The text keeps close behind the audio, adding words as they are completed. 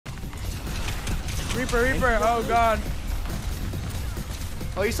Reaper. Oh god.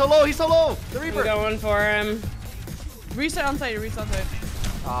 Oh, he's so low. He's so low. The Reaper. I'm going for him. Reset on site.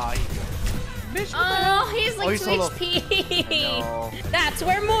 Ah, Bitch, Oh, he's like he's 2 so low. HP. That's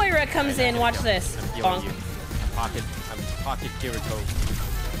where Moira comes in. Watch this. Bonk. I'm pocket Kiriko.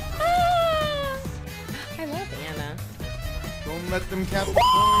 Ah, I love Anna. Don't let them cap the point.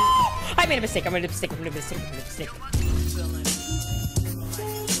 I made a mistake. I'm gonna mistake.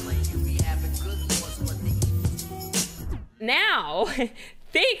 Now,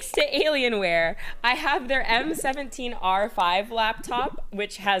 thanks to Alienware, I have their M17R5 laptop,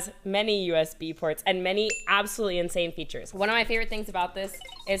 which has many USB ports and many absolutely insane features. One of my favorite things about this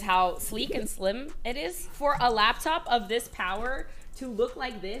is how sleek and slim it is. For a laptop of this power to look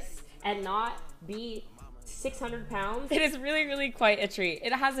like this and not be 600 pounds. It is really, really quite a treat.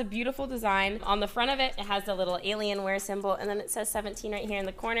 It has a beautiful design. On the front of it, it has the little Alienware symbol, and then it says 17 right here in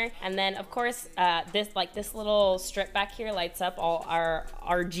the corner. And then, of course, this little strip back here lights up all our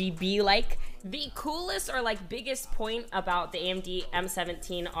RGB-like. The coolest or biggest point about the AMD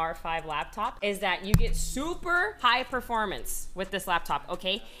M17R5 laptop is that you get super high performance with this laptop,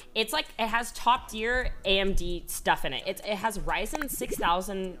 okay? It's it has top tier AMD stuff in it. It has Ryzen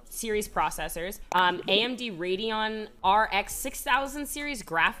 6000 series processors, AMD Radeon RX 6000 series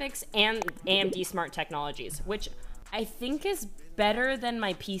graphics, and AMD Smart Technologies, which I think is better than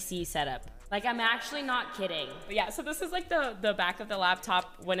my PC setup. I'm actually not kidding. But yeah, so this is the back of the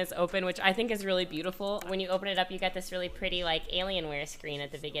laptop when it's open, which I think is really beautiful. When you open it up, you get this really pretty Alienware screen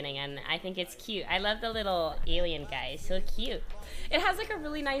at the beginning, and I think it's cute. I love the little alien guy, so cute. It has a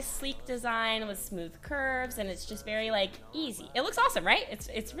really nice sleek design with smooth curves, and it's just very easy. It looks awesome, right?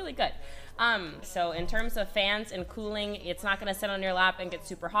 It's really good. So in terms of fans and cooling, it's not gonna sit on your lap and get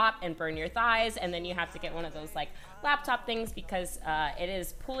super hot and burn your thighs, and then you have to get one of those laptop things because it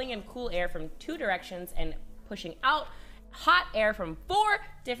is pulling in cool air from 2 directions and pushing out hot air from 4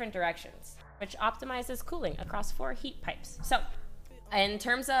 different directions, which optimizes cooling across 4 heat pipes. So in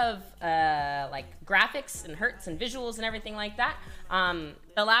terms of graphics and hertz and visuals and everything like that,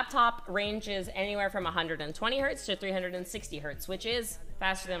 the laptop ranges anywhere from 120 hertz to 360 hertz, which is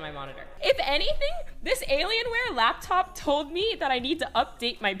faster than my monitor. If anything, this Alienware laptop told me that I need to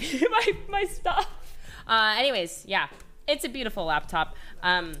update my my stuff. Anyways, yeah, it's a beautiful laptop.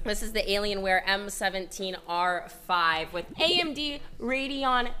 This is the Alienware M17R5 with AMD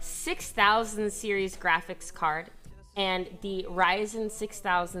Radeon 6000 series graphics card and the Ryzen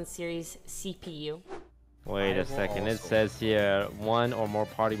 6000 series CPU. Wait a second. It says here 1 or more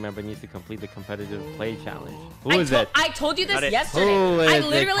party member needs to complete the competitive play challenge. Who is it? I told you this yesterday. I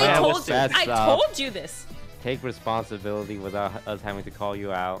literally told you this. Take responsibility without us having to call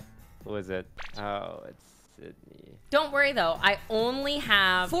you out. Who is it? Oh, it's Sydney. Don't worry though, I only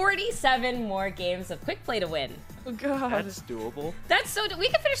have 47 more games of quick play to win. Oh god. That's doable. That's so we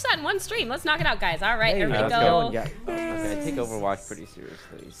can finish that in one stream. Let's knock it out, guys. All right, Hey, everybody let's go. Yeah. Okay, I take Overwatch pretty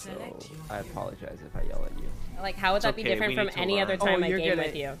seriously, so I apologize if I yell at you. How would that be different from any other time I game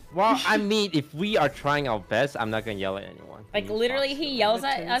with you? Well, I mean, if we are trying our best, I'm not gonna yell at anyone. Literally, he yells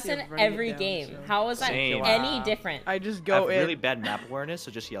at us in every game. How is that any different? I just I go have in. really bad map awareness,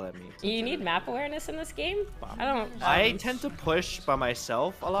 so just yell at me. You need map awareness in this game? I don't. I tend to push by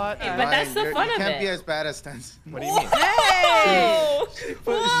myself a lot. Hey, but that's the fun you of can't it. be as bad as Tense. What do you mean? Whoa! She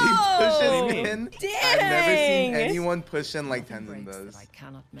pushes in. Dang! I've never seen anyone push in like Tenzin does.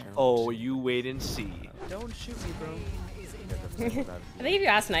 Oh, you wait and see. Don't shoot me, bro. I think if you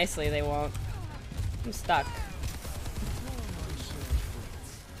ask nicely, they won't. I'm stuck.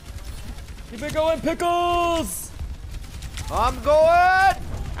 Keep it going, Pickles! I'm going!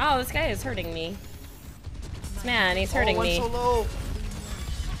 Oh, this guy is hurting me. This man, he's hurting me. So low.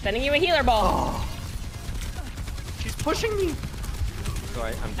 Sending you a healer ball. Oh. She's pushing me. So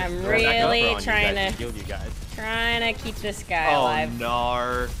I'm really trying to kill you guys. Trying to keep this guy alive. Oh,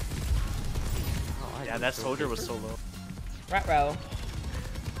 nar. Yeah, that soldier was so low. Ruh-roh.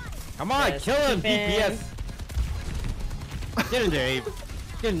 Come on, Just kill him, keep in. DPS. Get in there, Abe.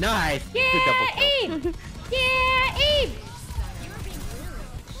 Good night. Yeah, Good double kill. Abe! Yeah, Abe!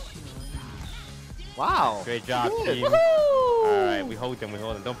 Wow. Great job, team. Woohoo! Alright, we hold them,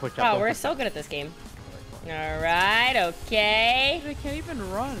 Don't push up. Wow, don't we're push so up. good at this game. Alright, okay. They can't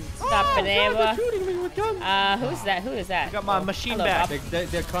even run. Stop it, Ava. Shooting me with guns. Who's that? Who is that? I got my machine hello, back. Bob.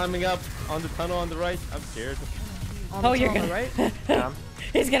 They're climbing up on the tunnel on the right. I'm scared. Oh, you're gonna. right?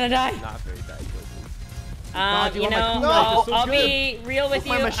 He's gonna die. Not very bad. You know, I'll be real with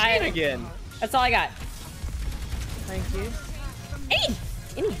you. My machine again. That's all I got. Thank you.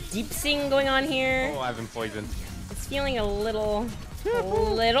 Any deep sing going on here? Oh, I've been poisoned. It's feeling a little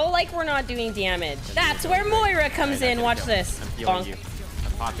Little like we're not doing damage. That's where Moira comes in. Watch this. I'm healing Bonk. you.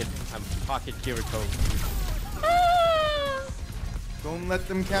 I'm pocket Kiriko. Ah! Don't let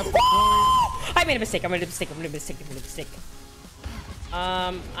them cap the point. I made a mistake. I made a mistake.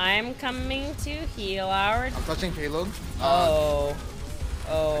 I'm coming to heal our. I'm touching payload. Oh,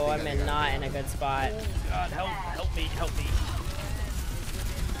 I I'm got it. not in a good spot. God, help me.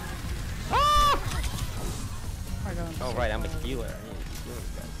 I got him. Oh right, I'm a healer. I need healing,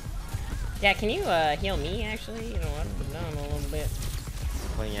 guys. Yeah, can you heal me actually? You know what? I'm down a little bit.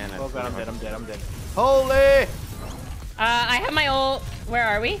 Playing Anna. Oh god, I'm dead. Holy! I have my ult. Where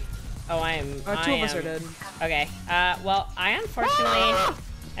are we? Oh, I am. Two of us are dead. Okay. Well, I unfortunately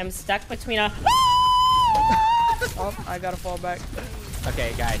am stuck between a. Oh, I gotta fall back.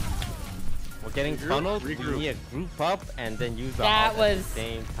 Okay, guys. We're getting funneled. We Regroup. need to group up and then use the That ult at the was.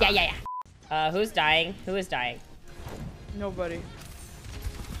 same time. Yeah. Who's dying? Who is dying? Nobody.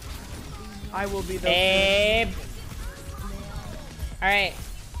 I will be the. Babe. All right.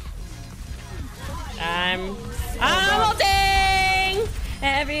 I'm ulting.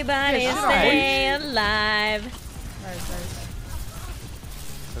 Everybody Yeah, she's stay alive. Nice.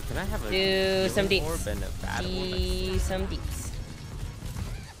 So can I have a Do some healing deeps. orb and a bad orb? Do some deeps.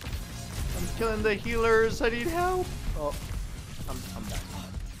 I'm killing the healers. I need help. Oh, I'm back.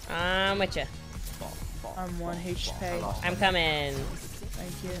 I'm with you. I'm 1 HP. I'm coming.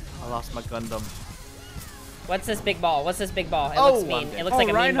 Thank you. I lost my Gundam. What's this big ball? It Oh, looks mean. I'm dead. It looks Oh, like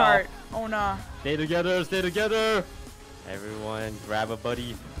a mean ball. Reinhardt. Oh nah. Stay together, stay together. Everyone, grab a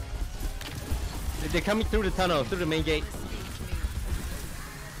buddy. They're coming through the tunnel, through the main gate.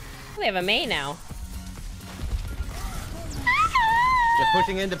 We have a May now. They're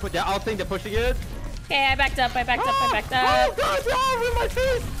pushing in. They're ulting. They're pushing in. Okay, I backed up. Oh God! Yeah, with my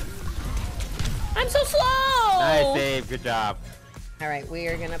face. I'm so slow. Nice save. Good job. All right, we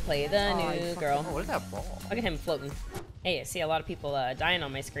are gonna play the new girl. Oh, what is that ball? Look at him floating. Hey, I see a lot of people dying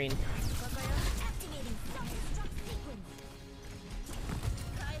on my screen.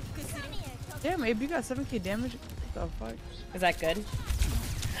 Damn, Abe, you got 7k damage. What the fuck? Is that good?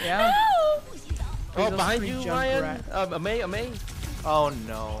 Yeah. Oh, those behind three you, jump Ryan. rat. A May. Oh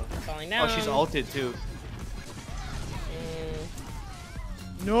no. Falling down. Oh, she's ulted too.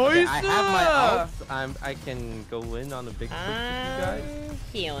 Okay, Nice. I have my ult. I can go in on a big push with you guys. I'm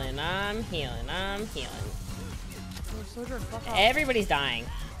healing. I'm healing. Oh, Soldier, fuck off. Everybody's dying.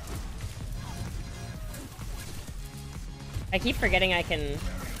 I keep forgetting I can.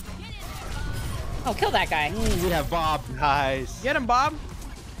 Oh, kill that guy. Ooh, we have Bob. Nice. Get him, Bob.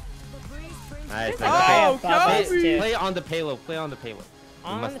 Nice. Oh, nice. Kobe. Play on the payload. Play on the payload. We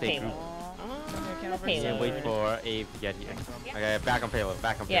On must the stay payload. grouped. On the Yeah, wait payload. for Abe to get here. Okay, back on payload.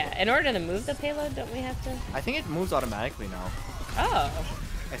 Back on payload. Yeah, in order to move the payload, don't we have to? I think it moves automatically now. Oh.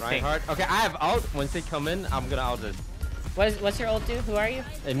 I think. Reinhardt. Okay, I have ult. Once they come in, I'm gonna ult this. What's your ult do? Who are you?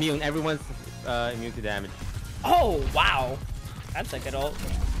 Immune. Everyone's immune to damage. Oh, wow. That's a good ult.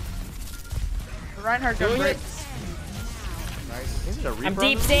 Reinhardt got Doing break. it. Nice. Is it a I'm Reaper?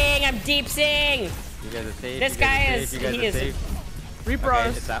 deep seeing. I'm deep seeing. You guys are safe. This you guys guy are is- safe, you guys he are is- safe. Reaper Okay,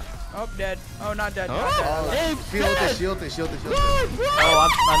 us. it's out. Oh, dead. Oh, not dead. Oh, Not dead. Abe, Shield dead. it, shield it, shield it, shield it. Oh,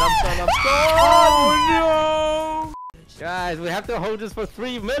 I'm stunned. Oh Guys, we have to hold this for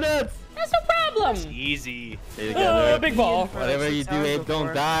 3 minutes. That's no problem. Easy. Stay together. Big ball. Whatever you do, Abe,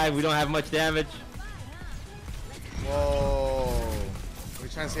 don't die. We don't have much damage. Whoa. What are you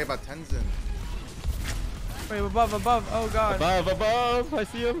trying to say about Tenzin? no! Wait, above. Oh god. Above. I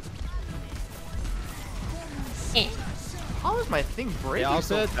see him. Eh. How is my thing They breaking all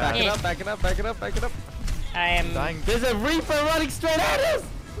so set. Back fast? it up, back it up, back it up, back it up. I am. Dying. There's a Reaper running straight at us.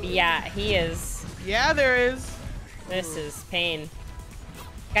 Yeah, he is. Yeah, there is. This is pain.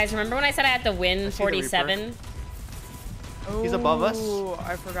 Guys, remember when I said I had to win see the 47? He's above us. Ooh,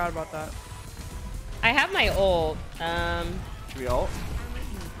 I forgot about that. I have my ult. Should we ult?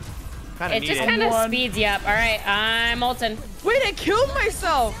 Kinda It need just it. kind of One. speeds you up. All right, I'm ulting. Wait, I killed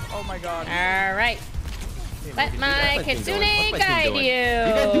myself. Oh my god. All right. Let my What's my team kitsune doing? What's my team guide doing? you. You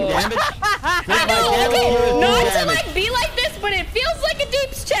guys do damage. I Take my know, damage, okay, you do not to damage. like be like this, but it feels like a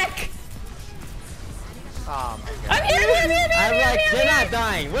deeps check. Oh my god. I'm here. I'm like, they're not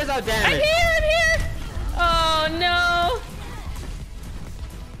dying. Where's our I'm damage? here. Oh no.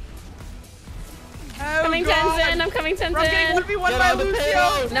 Oh, Coming god. Tenzin. I'm coming Bro, I'm getting Tenzin. 1v1 Get by on the Lucio.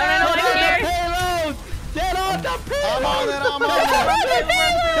 payload. No, I'm Get on here. the payload. Get on the payload. I'm on it, I'm on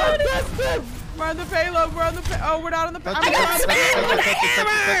it. We're on the payload. Oh, we're not on the payload. Touch it, touch it, touch it, touch it, touch it,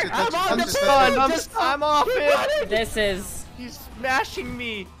 touch it, I'm on touch the it, Stunned. touch it. I'm off it. This is. He's smashing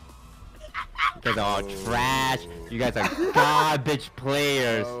me. guys are all trash. You guys are garbage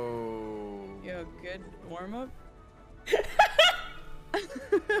players. Oh. Yo, good warm up.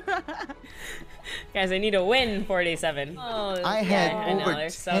 Guys, I need to win 47. Oh, I yeah, had I know, over they're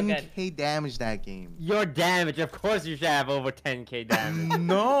so good. 10k damage that game. Your damage, of course you should have over 10k damage.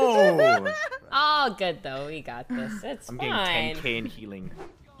 No. Oh, good though. We got this. It's I'm fine. getting 10k in healing.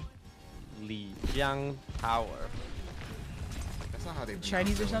 Li Jiang Power. That's not how they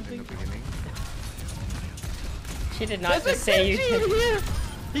Chinese or pronounce it in something? the beginning. She did not just say you can.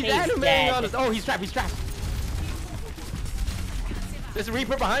 He's He's animating dead. on us. Oh, he's trapped. He's trapped. There's a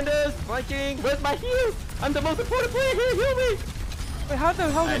Reaper behind us. Flanking. Where's my heal? I'm the most important player here. Heal me. Wait, how the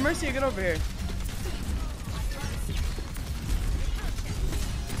hell did Alright. Mercy get over here?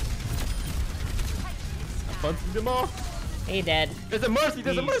 I'm bunching them all. He dead. There's a Mercy.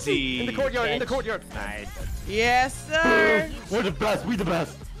 There's a Mercy. Easy. In the courtyard. In the Bitch. courtyard. Nice. Yes, sir. We're the best. We the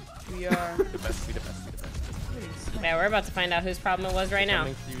best. We are. The best, be the best, be the best. Yeah, we're about to find out whose problem it was right now.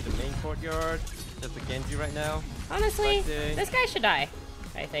 Coming through the main courtyard. Just a Genji right now. Honestly, Fighting. this guy should die.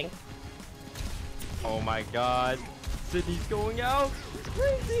 I think. Oh my God. Sydney's going out. It's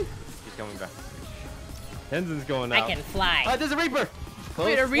crazy. He's coming back. Tenzin's going out. I can fly. There's a Reaper. Close.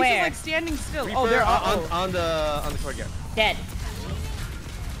 Wait, are Reese's Where? like standing still? Reaper Oh, they're on the courtyard. Dead.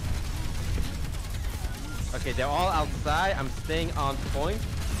 Okay, they're all outside. I'm staying on point.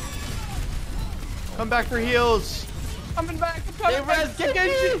 Come back for heals. coming back. Hey, Res, get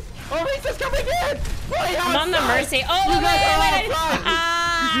Genji! Oh, Reese's coming in! Wait, I'm on the outside! Mercy. Oh, You wait, guys are wait, wait. outside!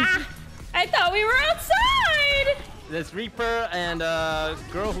 Ah, I thought we were outside. There's Reaper and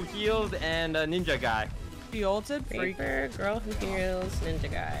girl who healed and a ninja guy. She ulted. Freak. Reaper, girl who heals, ninja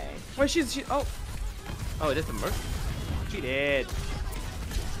guy. Wait, she. Oh, Oh, there's a Mercy. She did.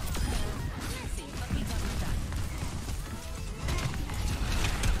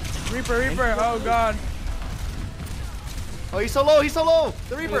 Reaper. Oh God. Oh, he's so low. He's so low.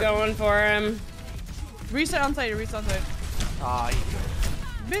 The I'm Reaper. going for him. Reset on site. Reset on site. Ah,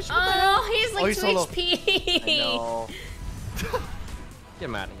 Bitch. What the hell? Oh, he's like he's 2 solo. HP. I know. Get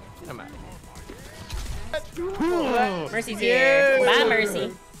him out of here. Get him out of here. Mercy's here. Yeah. Bye,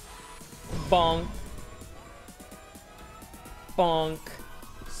 Mercy. Bonk. Bonk.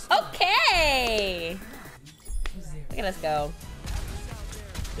 Okay. Look at us go.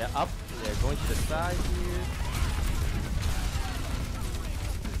 They're up. They're going to the side here.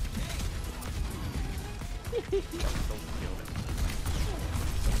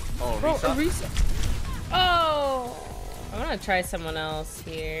 Oh, Bro, reset. reset. Oh. I'm gonna try someone else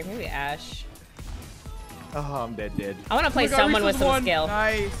here. Maybe Ash. Oh, I'm dead. I want to play Oh my God, someone with Reese's some won. skill.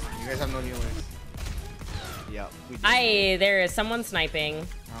 Nice. You guys have no healers. Yeah. We did. There is someone sniping.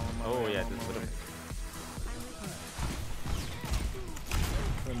 Oh, yeah, this would have.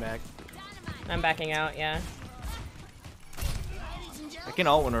 Come back. I'm backing out, yeah. I can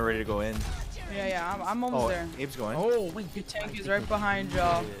ult when we're ready to go in. Yeah. I'm almost Oh, there. Abe's going. Oh, wait, your tank is right behind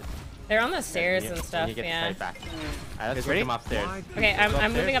y'all. They're on the stairs You and need- stuff, you need to get the yeah. side back. Alright, let's Guys put ready? them upstairs. Okay, I'm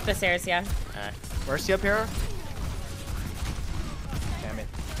upstairs? moving up the stairs, yeah. Alright. Mercy up here. Damn it.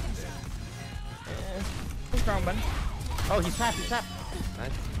 Who's strong, bud? Oh, he's trapped. He's trapped.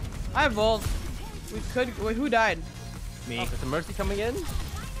 Nice. I have ult. We could. Wait, who died? Me. Oh, there's a Mercy coming in.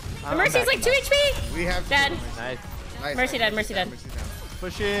 The Mercy's like 2 HP! We have Dead. Nice. Nice. Mercy dead, Mercy dead. Mercy down.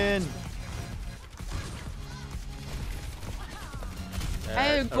 Push in.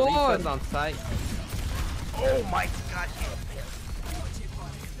 Hey, Aretha's God. on site. Oh my god.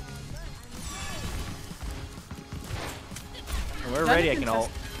 When we're ready, I can ult.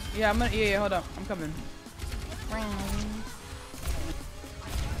 Yeah, I'm gonna. Yeah, hold up. I'm coming.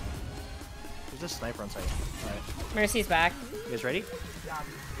 There's a sniper on site. Alright. Mercy's back. You guys ready?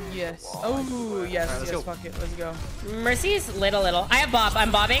 Yes. Oh, yes. Alright, let's Yes. go. Fuck it. Let's go. Mercy's little. I have Bob.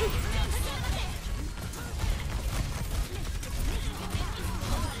 I'm bobbing.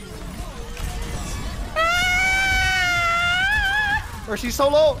 Mercy's so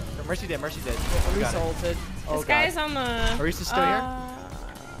low. Mercy dead. Mercy dead. We Reese got it. ulted. Oh, This God. guy's on the... Reese is still here?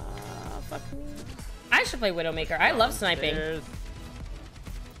 Fuck me. I should play Widowmaker. I love sniping. There's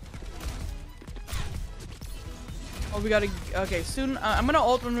Oh, we gotta. Okay, soon. I'm gonna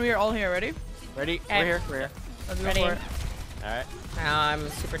ult when we are all here. Ready? Ready? Okay. We're here. We're here. Let's go Ready. for it. Alright. Oh, I'm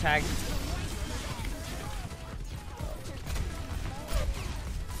super tagged.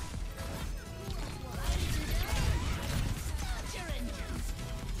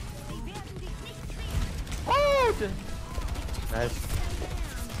 Oh! Nice.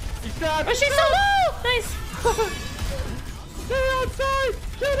 He's trapped. Oh, she's so low! Nice. Stay outside!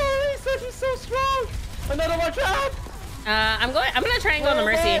 Get her research, he's so strong! Another one trap! I'm gonna try and go on the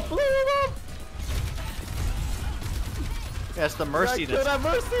Mercy. Blew him up! That's the mercy. Kill that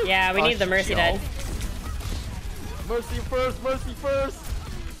Mercy. Yeah, we need the Mercy dead. Mercy first. Mercy first.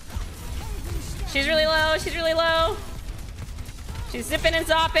 She's really low. She's really low. She's zipping and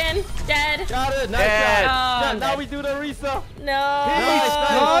zopping. Dead. Got it. Nice Dead. job. Oh, now dead. we do the Risa. No.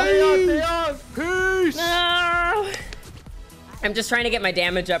 Nice. Peace. No. I'm just trying to get my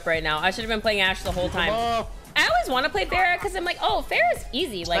damage up right now. I should have been playing Ashe the whole time. I always want to play Pharah because I'm like, oh, Pharah's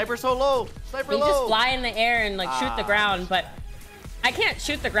easy. Like, Sniper so low. Sniper you low. just fly in the air and like shoot the ground, but I can't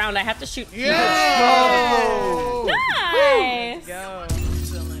shoot the ground. I have to shoot. Yeah. Nice. Go.